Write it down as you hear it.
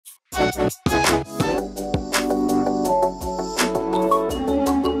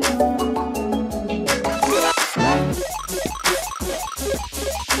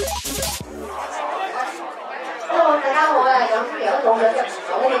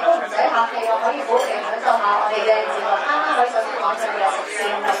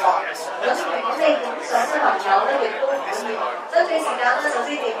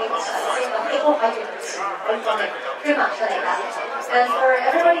And for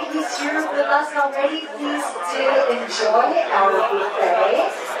everybody who's here with us already, please do enjoy our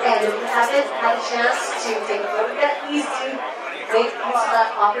buffet. And if you haven't had a chance to take a look at, please do make use of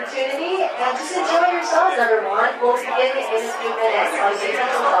that opportunity. And just enjoy yourselves, everyone. We'll begin in a few minutes.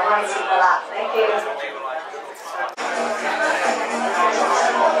 Thank you.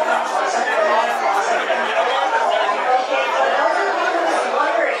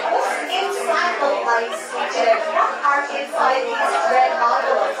 Inside these red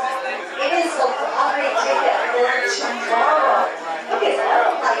envelopes. It is a lottery ticket for tomorrow. Okay, so I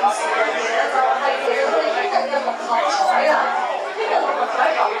don't like to see it. I don't like to hear it. I think I'm a cop choy. I think I'm a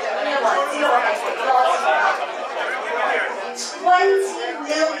cop choy. $20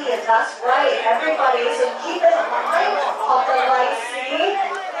 million, that's right, everybody. So keep an eye on the light see.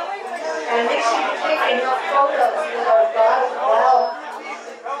 And make sure you take enough photos with our God as well.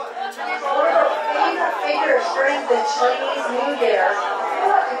 One of our favorite figures during the Chinese New Year.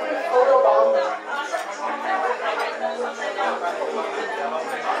 What a good photo bomb.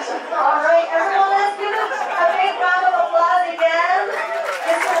 Alright, everyone, let's give it a big round of applause again.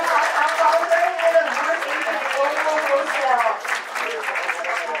 This is our founder and the marketing global wholesale.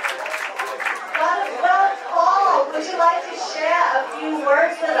 Well, Paul, would you like to share a few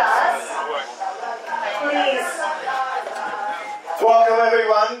words with us? Please. Welcome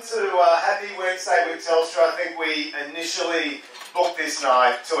everyone to Happy Wednesday with Telstra. I think we initially booked this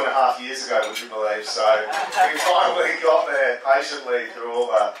night 2.5 years ago, would you believe? So we finally got there patiently through all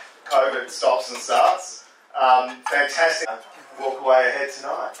the COVID stops and starts. Fantastic. Walk away ahead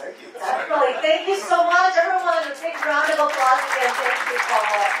tonight. Thank you. Definitely. Thank you so much, everyone. A big round of applause again. Thank you,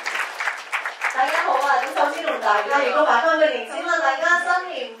 Paul. 大家好啊！咁首先同大家亦都拜翻個年先啦，大家新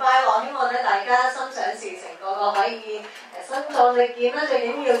年快樂！希望咧大家心想事成，個可以身壯力健啦。最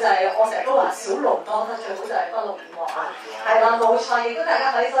緊要就係我成日都話少勞多得，最好就係不勞而獲啊！係啦，冇錯，亦都大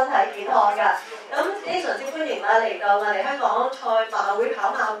家可以身體健康㗎。咁非常之歡迎啦嚟到我哋香港賽馬會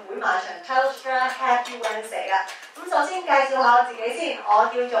跑馬會馬場 Telstra Happy Wednesday 㗎。咁首先介紹下我自己先，我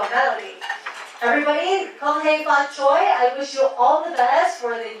叫做 Melody。Everybody, 恭喜發財! I wish you all the best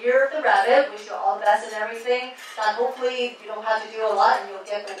for the year of the rabbit. Wish you all the best in everything. And hopefully you don't have to do a lot and you'll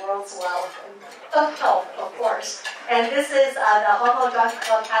get the world's wealth of health, of course. And this is the Hong Kong Jockey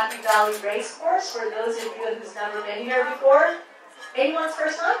Club Happy Valley Racecourse for those of you who's never been here before. Anyone's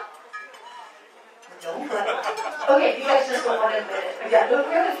first time? No. Okay, you guys just don't want to admit it. Yeah, we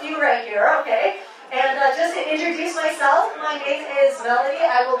have a few right here. Okay. And just to introduce myself, my name is Melody.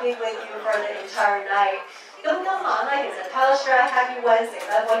 I will be with you for the entire night. 咁今晚咧，其實 Telstra Happy Wednesday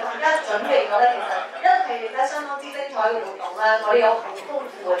咧，為大家準備咗咧，其實一系列咧相當之精彩嘅活動咧，我哋有好豐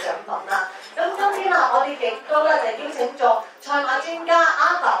富嘅獎品啦。咁今天啊，我哋亦都咧就邀請咗賽馬專家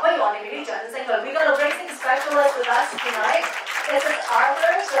Arthur， 不如我哋俾啲掌聲佢。We got a racing specialist with us tonight. This is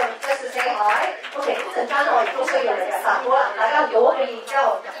Arthur, so just to say hi. OK， 一陣間我亦都需要你嘅，好啦，大家攞嘅然之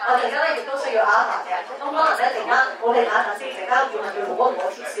後，我陣間咧亦都需要 Arthur 嘅。咁可能咧陣間我哋等陣先，陣間要攞唔攞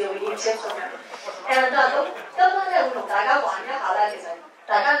貼士，要 tips 咁樣。And 咁今晚咧會同大家玩一下咧，其實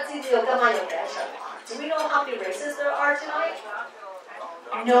大家知唔知道今晚有幾多場馬 ？Do we know how many races there are tonight?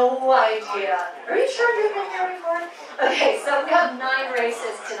 No idea. Are you sure you've been here before? Okay, so we have 9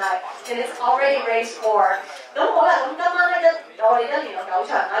 races tonight, and it's already race 4. 咁好啦，咁今晚咧我哋一連有9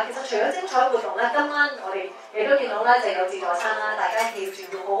場啦。其實除咗精彩活動咧，今晚我哋亦都見到咧就有自助餐啦，大家記住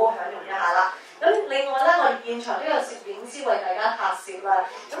要好好享用一下啦。咁另外咧，我哋現場都有攝影師為大家拍攝啦。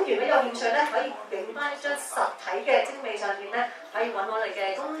咁如果有興趣咧，可以影翻一張實體嘅精美相片咧，可以揾我哋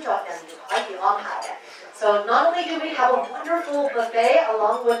嘅工作人員可以安排嘅。So not only do we have a wonderful buffet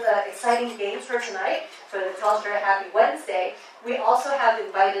along with the exciting games for tonight for the Telstra Happy Wednesday, we also have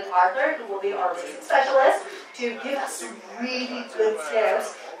invited Arthur, who will be our racing specialist, to give us some really good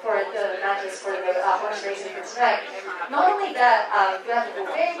tips for the matches for the horse racing for tonight. Not only that, we have the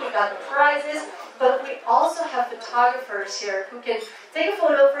buffet, we got the prizes, but we also have photographers here who can take a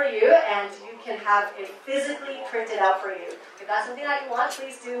photo for you and you can have it physically printed out for you. If that's something that you want,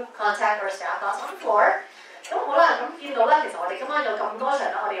 please do contact our staff that's on the floor. 咁好啦，咁見到咧，其實我哋今晚有咁多場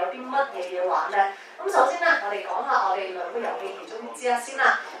啦，我哋有啲乜嘢要玩咧？咁首先咧，我哋講下我哋兩個遊戲其中之一先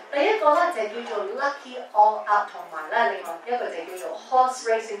啦。第一個咧就叫做 Lucky All Up， 同埋咧另外一個就叫做 Horse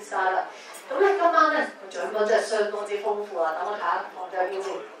Racing Startup。咁咧今晚咧個獎品真係相當之豐富啊！等我睇下放咗喺邊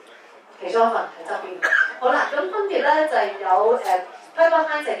先，其中一份喺側邊。好啦，咁分別咧就係有Piper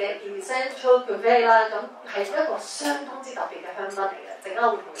Heinz嘅 Essential Cuvée 啦，咁係一個相當之特別嘅香檳嚟嘅，陣間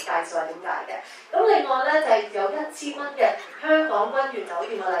會同你介紹下點解嘅。咁另外咧就係有1000蚊嘅香港君悦酒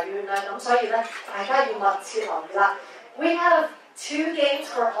店嘅禮券啦，咁所以咧大家要密切留意啦。We have 2 games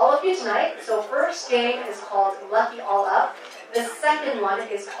for all of you tonight. So first game is called Lucky All Up. The second one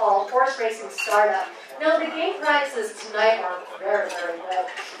is called Horse Racing Startup. Now the game prizes tonight are very, very good.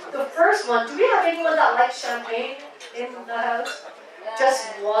 The first one, do we have anyone that likes champagne in the house? Just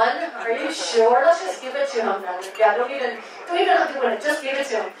one? Are you sure? Let's just give it to him then. Yeah, don't even have to win it. Just give it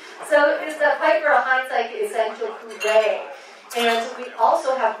to him. So it's the Piper Heinz Essential Cuvée. And we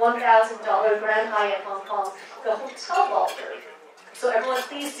also have $1,000 Grand Hyatt Hong Kong, the hotel voucher. So everyone,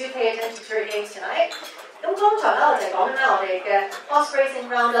 please do pay attention to your games tonight. 咁剛才咧我哋講緊咧我哋嘅 Horse Racing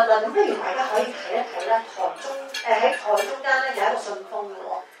Roundup 啦，咁不如大家可以睇一睇咧喺台中間咧有一個信封嘅喎。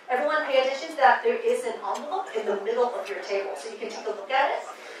Everyone pay attention that there is an envelope in the middle of your table, so you can take a look at it.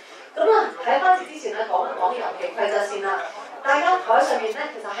 咁啊喺開始之前咧講一講遊戲規則先啦。大家台上面咧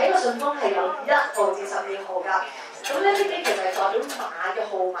其實喺個信封係有1號至12號㗎。咁咧呢啲其實係代表馬嘅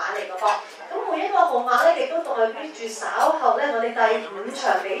號碼嚟嘅噃。咁每一個號碼咧亦都代表住稍後咧我哋第5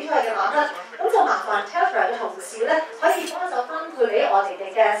場比賽嘅馬匹。咁就麻煩 Telstra 嘅同事咧可以幫手分配俾我哋嘅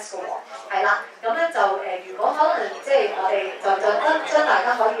guest 嘅喎。係啦，咁咧就如果可能即係我哋就將大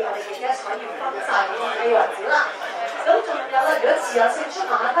家可以我哋嘅 guest 可以分晒咁樣為止啦。咁仲有咧，如果持有勝出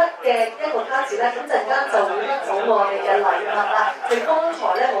馬匹嘅一個卡士咧，咁陣間就會得到我哋嘅禮物啦。就剛才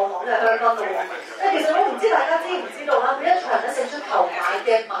咧我講嘅香檳咯喎。其實我唔知大家知唔知道啦，每一場咧勝出頭馬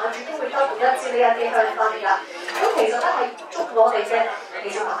嘅馬主都會得到1支呢一啲香檳㗎。咁其實咧係祝我哋嘅其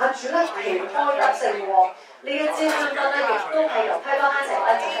實馬主咧旗開得勝喎。呢一支香檳咧亦都係由Piper Heinz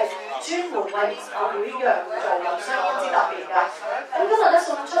咧就係專門為馬會釀造，相當之特別㗎。咁今日咧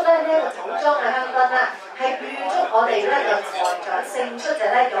送出咧呢一個酒莊嘅香檳咧，係預祝我哋咧有財長勝出者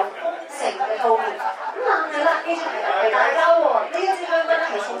咧有豐盛嘅兔年。咁但係啦，記住係大家喎，呢一支香檳咧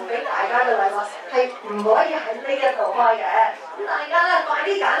係送俾大家嘅禮物，係唔可以喺呢一度開嘅。咁大家咧快啲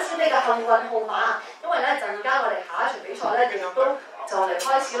揀選你嘅幸運號碼，因為咧陣間我哋下一場比賽咧亦都就嚟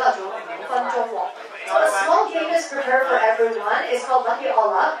開始啦，仲有5分鐘喎。So a small game is prepared for everyone. It's called Lucky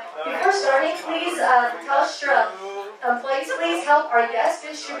All Up. Before starting, please Telstra employees, please help our guests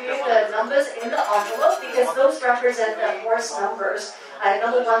distribute the numbers in the envelope because those represent the horse numbers,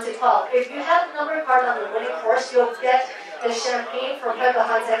 number 1 to 12. If you have the number card on the winning horse, you'll get the champagne from Piper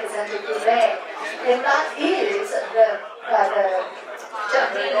Heinz Essential Cuvée, and that is the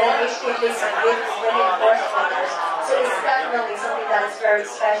champagne that HTP gives winning horse winners. So it's definitely something that is very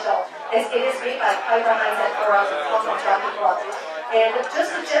special. It is made by Piper Heinz at Kwan Jockey Club. And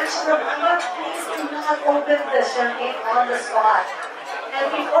just a gentle reminder, please do not open the champagne on the spot.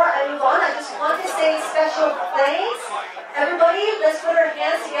 And before I move on, I just want to say special thanks. Everybody, let's put our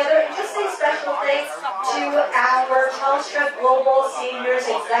hands together and just say special thanks to our Telstra Global Seniors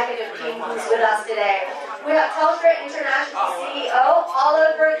Executive Team who's with us today. We have Telstra International CEO,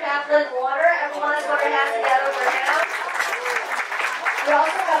 Oliver Kaplan Warner. Everyone, let's put our hands together for him. We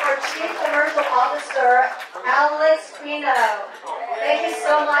also have our Chief Commercial Officer, Alex Quino. Thank you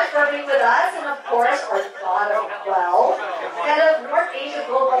so much for being with us. And of course, our daughter, Head of North Asia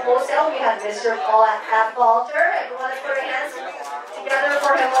Global Wholesale, we have Mr. Paul Athalter. Everyone, put your hands together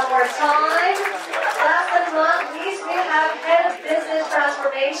for him one more time. Last but not least, we have Head of Business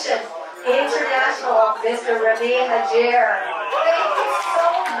Transformation International, Mr. Remy Hajir. Thank you so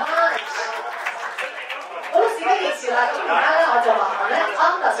much. 好事不宜遲啦，咁而家咧我就麻煩咧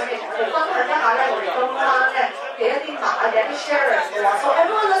Amber上嚟同我哋分享一下咧我哋今晚咧嘅一啲馬嘅一啲 sharing 嘅話。So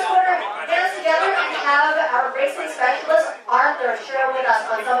everyone, let's put our hands together and have our racing specialist Arthur share with us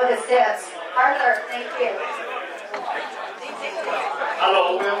on some of his tips. Arthur, thank you.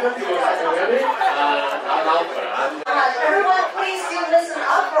 Hello, welcome to Saturday. I'm Arthur. Everyone, please do listen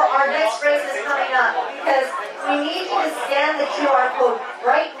up for our next race is coming up because we need you to scan the QR code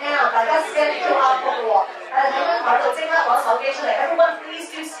right now. 大家 scan the QR code 喎。喺張台度即刻攞手機出嚟。Everyone, please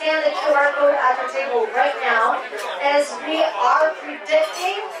do scan the QR code at your table right now as we are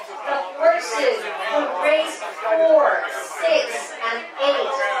predicting the horses for race 4, 6, and 8.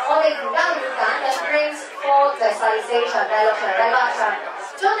 我哋而家要揀嘅 race 4就係第4場、第6場、第8場。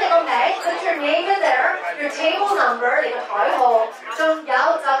將你個名 put your name in there, your table number, 你個台號，仲有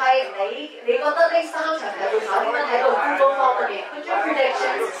就係你覺得呢3場係會考點樣喺度 Google Form 裏面 put your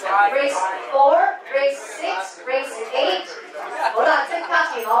predictions, race 4, race 6, race 8。好啦，即刻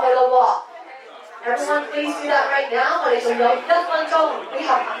填落去 everyone please do that right now. 我哋仲有1分鐘 ，we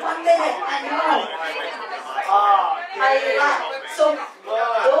have 1 minute. I know. 係啦 ，so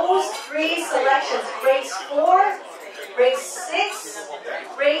those 3 selections, race 4, race 6,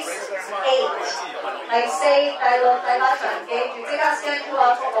 race 8. Like say 第6、第8場記住即刻 scan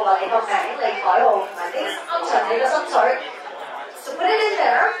QR code 話你個名、你台號同埋你啱場你嘅心水。So put it in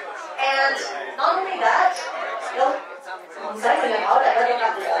there, and not only that, 唔使淨係考第一都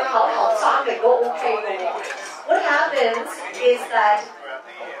得，考後3名都 OK 嘅喎。What happens is that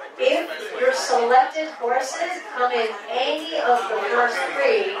if your selected horses come in any of the first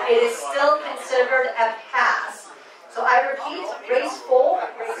 3, it is still considered a pass. So I repeat, race 4,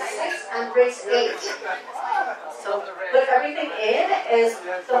 race 6, and race 8. So put everything in is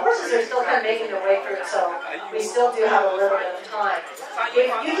the horses are still kind of making their way through, so we still do have a little bit of time. If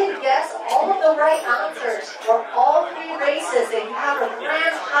you can guess all of the right answers for all 3 races, then you have a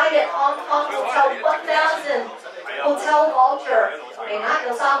grand Hyatt Hong Kong Hotel 1000 hotel voucher. And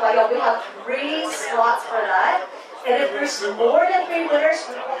we have 3 slots for that. And if there's more than 3 winners,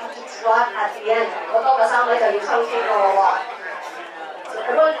 we will have to draw at the end. So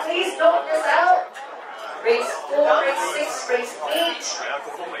everyone, please don't miss out. Race 4, race 6, race 8.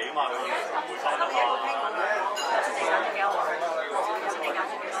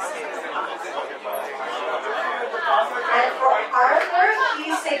 And for Arthur,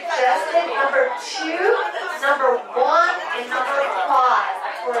 he suggested number 2, number 1, and number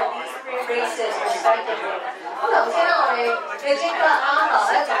 5 for these 3 races respectively. 咁頭先咧，我哋嘅專家啱頭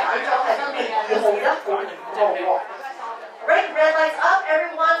咧就揀咗係分別2號、1號、5號喎。Right, red lights up.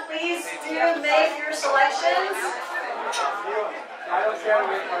 Everyone, please do make your selections.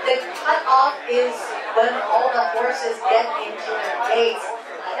 The cutoff is when all the horses get into their gates.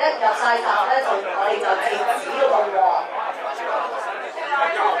 一入晒閘咧，我哋就停止咯喎。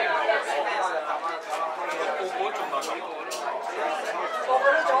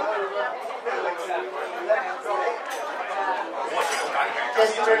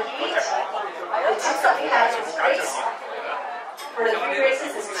Just to repeat, the 2 that we have in this race. For the 3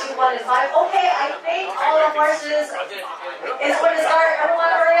 races is 2, 1, and 5. Okay, I think all the horses is going to start. Everyone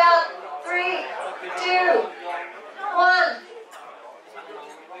hurry up. 3, 2, 1.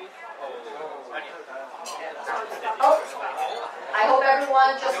 Oh, I hope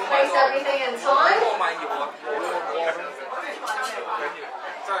everyone just placed everything in time.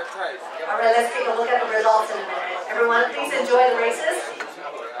 Alright, let's take a look at the results in a minute. Everyone, please enjoy the races.